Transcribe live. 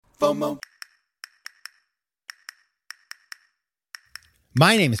FOMO.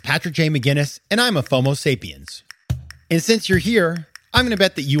 My name is Patrick J. McGinnis, and I'm a FOMO sapiens. And since you're here, I'm going to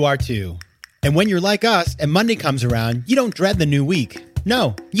bet that you are too. And when you're like us and Monday comes around, you don't dread the new week.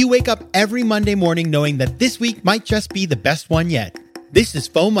 No, you wake up every Monday morning knowing that this week might just be the best one yet. This is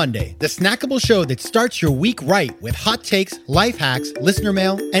FOMO Monday, the snackable show that starts your week right with hot takes, life hacks, listener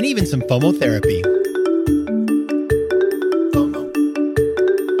mail, and even some FOMO therapy.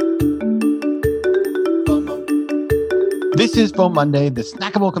 This is FOMO Monday, the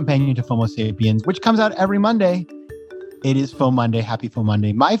snackable companion to FOMO Sapiens, which comes out every Monday. It is FOMO Monday. Happy FOMO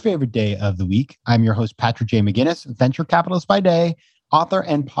Monday, my favorite day of the week. I'm your host, Patrick J. McGinnis, venture capitalist by day, author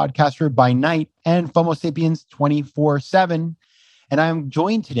and podcaster by night, and FOMO Sapiens 24/7. And I'm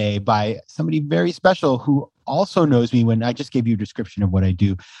joined today by somebody very special who also knows me when I just gave you a description of what I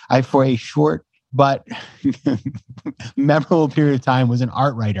do. I, for a short but memorable period of time, was an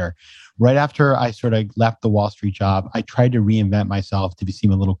art writer. Right after I sort of left the Wall Street job, I tried to reinvent myself to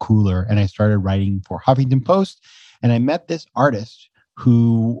seem a little cooler. And I started writing for Huffington Post. And I met this artist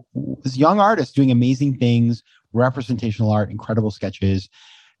who was a young artist doing amazing things, representational art, incredible sketches,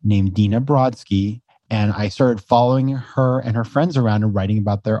 named Dina Brodsky. And I started following her and her friends around and writing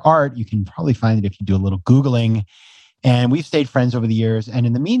about their art. You can probably find it if you do a little Googling. And we've stayed friends over the years. And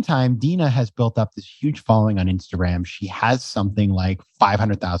in the meantime, Dina has built up this huge following on Instagram. She has something like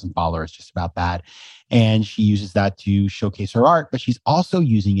 500,000 followers, just about that. And she uses that to showcase her art, but she's also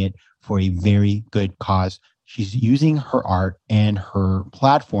using it for a very good cause. She's using her art and her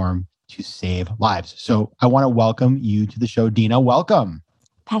platform to save lives. So I want to welcome you to the show, Dina. Welcome.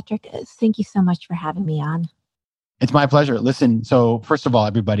 Patrick, thank you so much for having me on. It's my pleasure. Listen, so first of all,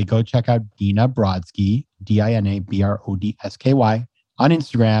 everybody go check out Dina Brodsky, DinaBrodsky on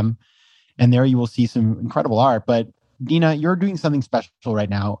Instagram. And there you will see some incredible art. But Dina, you're doing something special right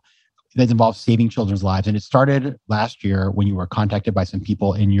now that involves saving children's lives. And it started last year when you were contacted by some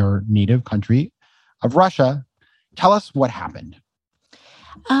people in your native country of Russia. Tell us what happened.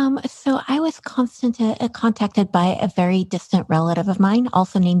 So I was contacted by a very distant relative of mine,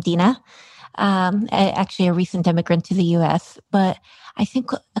 also named Dina, actually a recent immigrant to the U.S. But I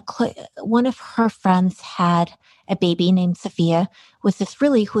think one of her friends had a baby named Sophia, who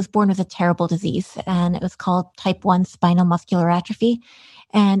was born with a terrible disease, and it was called type 1 spinal muscular atrophy.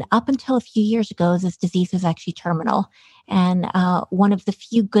 And up until a few years ago, this disease was actually terminal. And one of the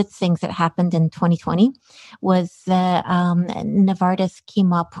few good things that happened in 2020 was that Novartis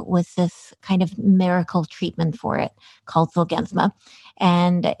came up with this kind of miracle treatment for it called Zolgensma.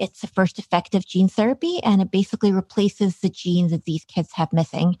 And it's the first effective gene therapy, and it basically replaces the genes that these kids have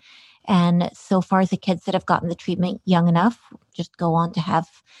missing. And so far as the kids that have gotten the treatment young enough just go on to have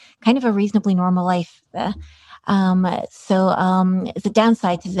kind of a reasonably normal life. The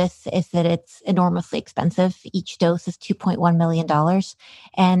downside to this is that it's enormously expensive. Each dose is $2.1 million.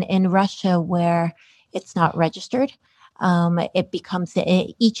 And in Russia, where it's not registered, it becomes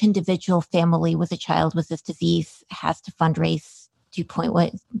each individual family with a child with this disease has to fundraise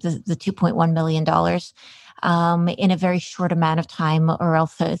 $2.1 million in a very short amount of time, or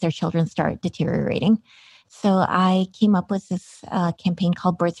else their children start deteriorating. So I came up with this campaign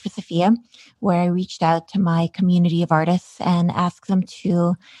called Birds for Sophia, where I reached out to my community of artists and asked them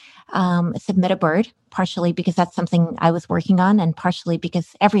to submit a bird, partially because that's something I was working on, and partially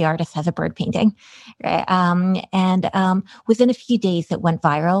because every artist has a bird painting. Within a few days, it went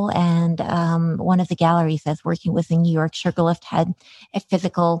viral. And one of the galleries I was working with in New York, Sugarlift, had a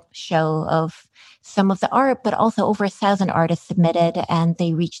physical show of some of the art, but also over 1,000 artists submitted, and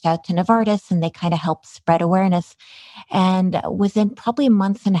they reached out to Novartis and they kind of helped spread awareness. And within probably a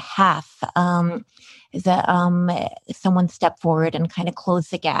month and a half, someone stepped forward and kind of closed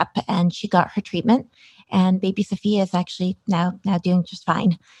the gap, and she got her treatment. And baby Sophia is actually now doing just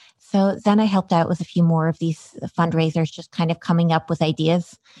fine. So then I helped out with a few more of these fundraisers, just kind of coming up with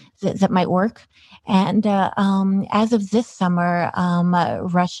ideas that might work. And as of this summer,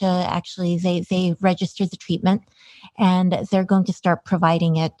 Russia actually, they registered the treatment, and they're going to start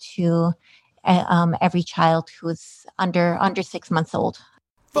providing it to every child who is under 6 months old.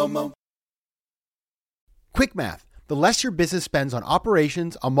 FOMO. Quick math. The less your business spends on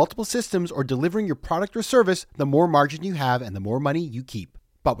operations, on multiple systems, or delivering your product or service, the more margin you have and the more money you keep.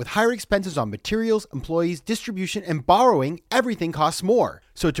 But with higher expenses on materials, employees, distribution, and borrowing, everything costs more.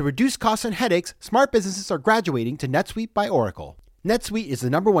 So to reduce costs and headaches, smart businesses are graduating to NetSuite by Oracle. NetSuite is the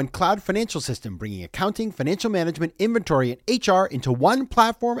 #1 cloud financial system, bringing accounting, financial management, inventory, and HR into one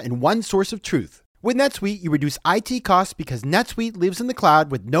platform and one source of truth. With NetSuite, you reduce IT costs because NetSuite lives in the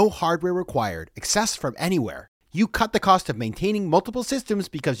cloud with no hardware required, accessed from anywhere. You cut the cost of maintaining multiple systems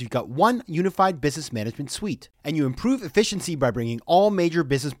because you've got one unified business management suite. And you improve efficiency by bringing all major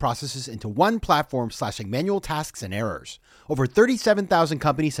business processes into one platform, slashing manual tasks and errors. Over 37,000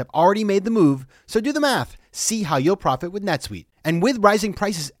 companies have already made the move, so do the math. See how you'll profit with NetSuite. And with rising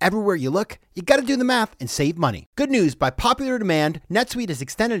prices everywhere you look, you gotta do the math and save money. Good news, by popular demand, NetSuite has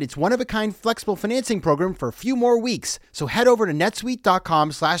extended its one-of-a-kind flexible financing program for a few more weeks. So head over to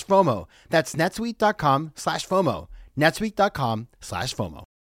netsuite.com/FOMO. That's netsuite.com/FOMO. netsuite.com/FOMO.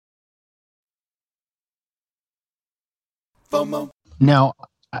 FOMO. Now,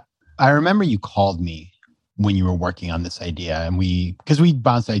 I remember you called me when you were working on this idea, and because we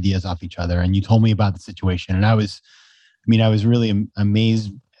bounced ideas off each other, and you told me about the situation, and I was really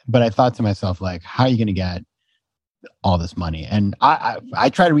amazed, but I thought to myself, like, how are you going to get all this money? And I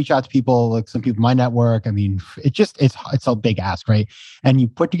try to reach out to people, like some people in my network. I mean, it's a big ask, right? And you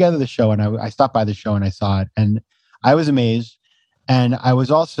put together the show, and I stopped by the show and I saw it, and I was amazed. And I was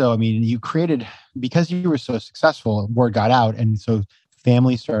also, you created, because you were so successful, word got out. And so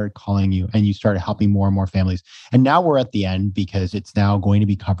families started calling you, and you started helping more and more families. And now we're at the end, because it's now going to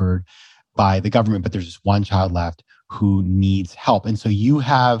be covered by the government, but there's just one child left who needs help. And so you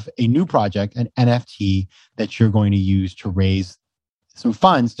have a new project, an NFT, that you're going to use to raise some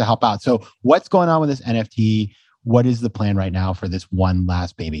funds to help out. So what's going on with this NFT? What is the plan right now for this one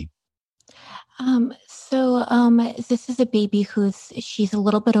last baby? This is a baby she's a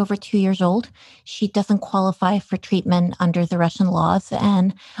little bit over 2 years old. She doesn't qualify for treatment under the Russian laws.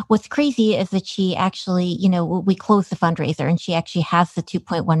 And what's crazy is that she actually, we closed the fundraiser and she actually has the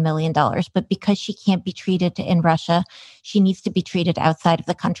 $2.1 million. But because she can't be treated in Russia, she needs to be treated outside of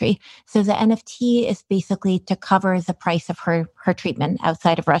the country. So the NFT is basically to cover the price of her treatment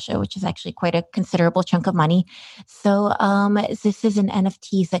outside of Russia, which is actually quite a considerable chunk of money. So this is an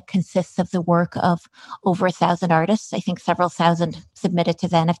NFT that consists of the work of over 1,000 artists. I think several thousand submitted to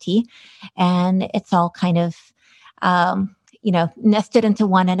the NFT. And it's all kind of, nested into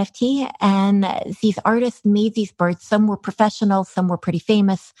one NFT. And these artists made these birds. Some were professional, some were pretty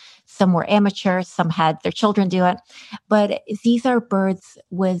famous, some were amateur, some had their children do it. But these are birds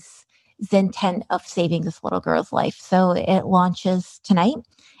with the intent of saving this little girl's life. So it launches tonight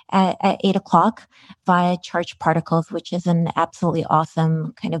at 8:00 via Charged Particles, which is an absolutely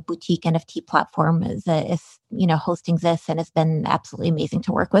awesome kind of boutique NFT platform that is, hosting this, and it's been absolutely amazing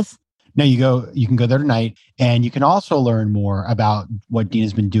to work with. Now you can go there tonight, and you can also learn more about what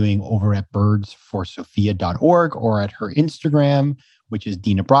Dina's been doing over at birdsforsophia.org or at her Instagram, which is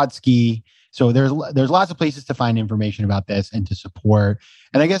Dina Brodsky. So there's lots of places to find information about this and to support.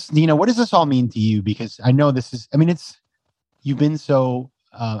 And I guess, Dina, what does this all mean to you? Because I know you've been so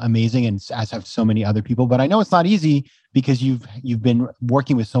amazing, and as have so many other people, but I know it's not easy because you've been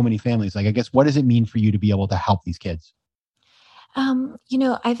working with so many families. Like, I guess, what does it mean for you to be able to help these kids?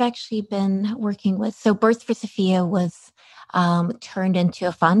 I've actually been working so Birds for Sophia was turned into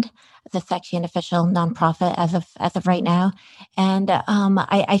a fund. That's actually an official nonprofit as of right now. And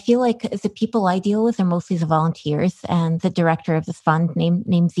I feel like the people I deal with are mostly the volunteers, and the director of this fund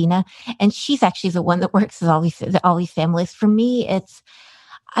named Zena. And she's actually the one that works with all these families. For me,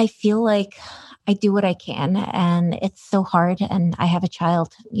 I feel like I do what I can, and it's so hard. And I have a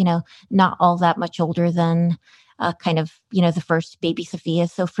child, not all that much older than the first baby Sophia.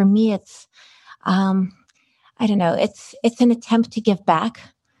 So for me, it's, I don't know, it's an attempt to give back.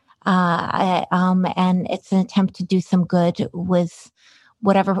 And it's an attempt to do some good with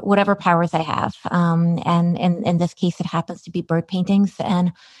whatever powers I have. And in this case, it happens to be bird paintings.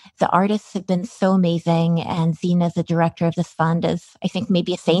 And the artists have been so amazing. And Zena, the director of this fund, is, I think,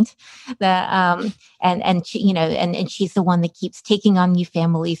 maybe a saint. And she, and she's the one that keeps taking on new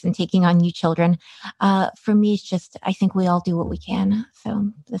families and taking on new children. For me, it's just, I think we all do what we can. So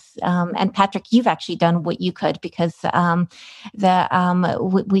this, and Patrick, you've actually done what you could, because we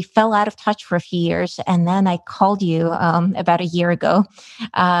fell out of touch for a few years, and then I called you about a year ago,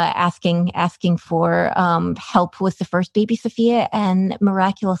 asking for help with the first baby Sophia, and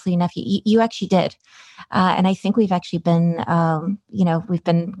miraculously enough, you actually did. And I think we've actually been, we've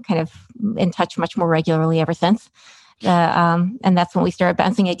been kind of in touch much more regularly ever since. And that's when we started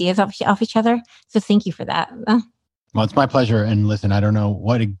bouncing ideas off each other. So thank you for that. Well, it's my pleasure. And listen, I don't know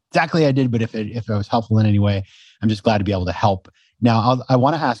what exactly I did, but if it was helpful in any way, I'm just glad to be able to help. Now, I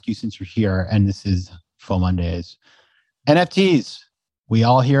want to ask you, since you're here, and this is Faux Mondays, NFTs. We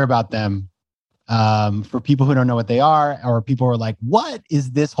all hear about them. For people who don't know what they are, or people who are like, what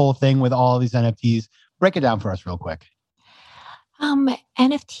is this whole thing with all of these NFTs? Break it down for us real quick.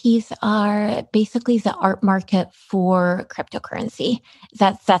 NFTs are basically the art market for cryptocurrency.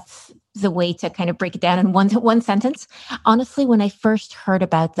 That's the way to kind of break it down in one sentence. Honestly, when I first heard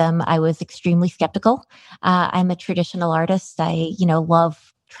about them, I was extremely skeptical. I'm a traditional artist. I,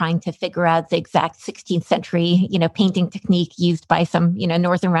 love trying to figure out the exact 16th century, painting technique used by some,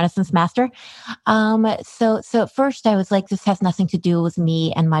 Northern Renaissance master. So at first I was like, this has nothing to do with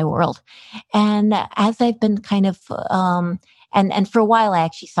me and my world. And as I've been kind of, and for a while, I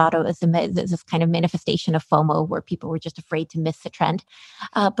actually thought it was this kind of manifestation of FOMO where people were just afraid to miss the trend.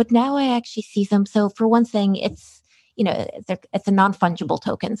 But now I actually see them. So for one thing, it's a non-fungible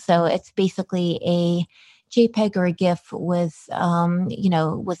token. So it's basically a JPEG or a GIF with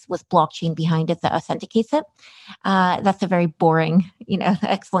blockchain behind it that authenticates it. That's a very boring,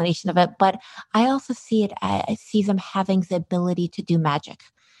 explanation of it. But I also I see them having the ability to do magic.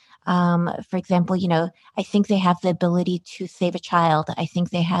 For example, I think they have the ability to save a child. I think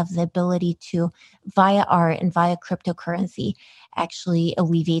they have the ability to, via art and via cryptocurrency, actually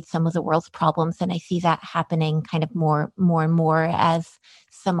alleviate some of the world's problems. And I see that happening kind of more and more as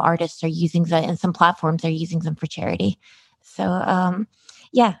some artists are using them and some platforms are using them for charity. So,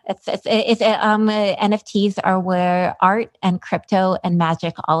 NFTs are where art and crypto and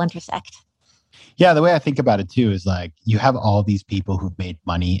magic all intersect. Yeah, the way I think about it too is like you have all these people who've made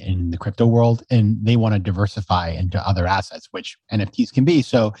money in the crypto world and they want to diversify into other assets, which NFTs can be.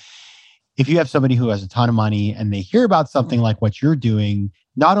 So if you have somebody who has a ton of money and they hear about something like what you're doing,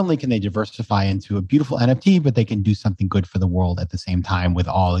 not only can they diversify into a beautiful NFT, but they can do something good for the world at the same time with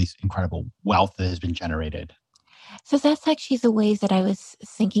all these incredible wealth that has been generated. So that's actually the ways that I was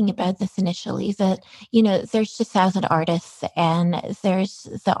thinking about this initially, that, there's just 1,000 artists and there's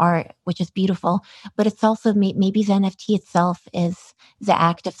the art, which is beautiful, but it's also maybe the NFT itself is the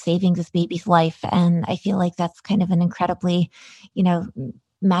act of saving this baby's life. And I feel like that's kind of an incredibly,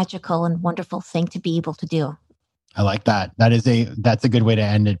 magical and wonderful thing to be able to do. I like that. That's a good way to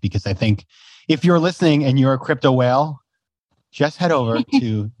end it, because I think if you're listening and you're a crypto whale, just head over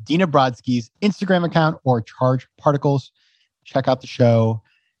to Dina Brodsky's Instagram account or Charge Particles. Check out the show.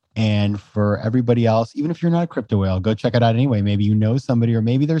 And for everybody else, even if you're not a crypto whale, go check it out anyway. Maybe you know somebody, or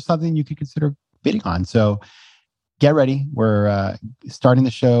maybe there's something you could consider bidding on. So get ready. We're starting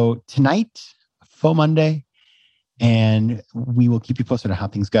the show tonight, Faux Monday, and we will keep you posted on how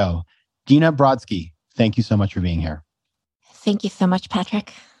things go. Dina Brodsky, thank you so much for being here. Thank you so much,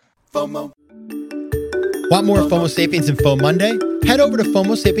 Patrick. FOMO. Want more FOMO Sapiens and Faux Monday? Head over to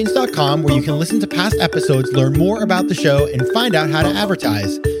FOMOSapiens.com where you can listen to past episodes, learn more about the show, and find out how to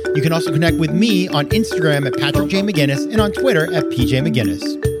advertise. You can also connect with me on Instagram at Patrick J. McGinnis and on Twitter at PJ McGinnis.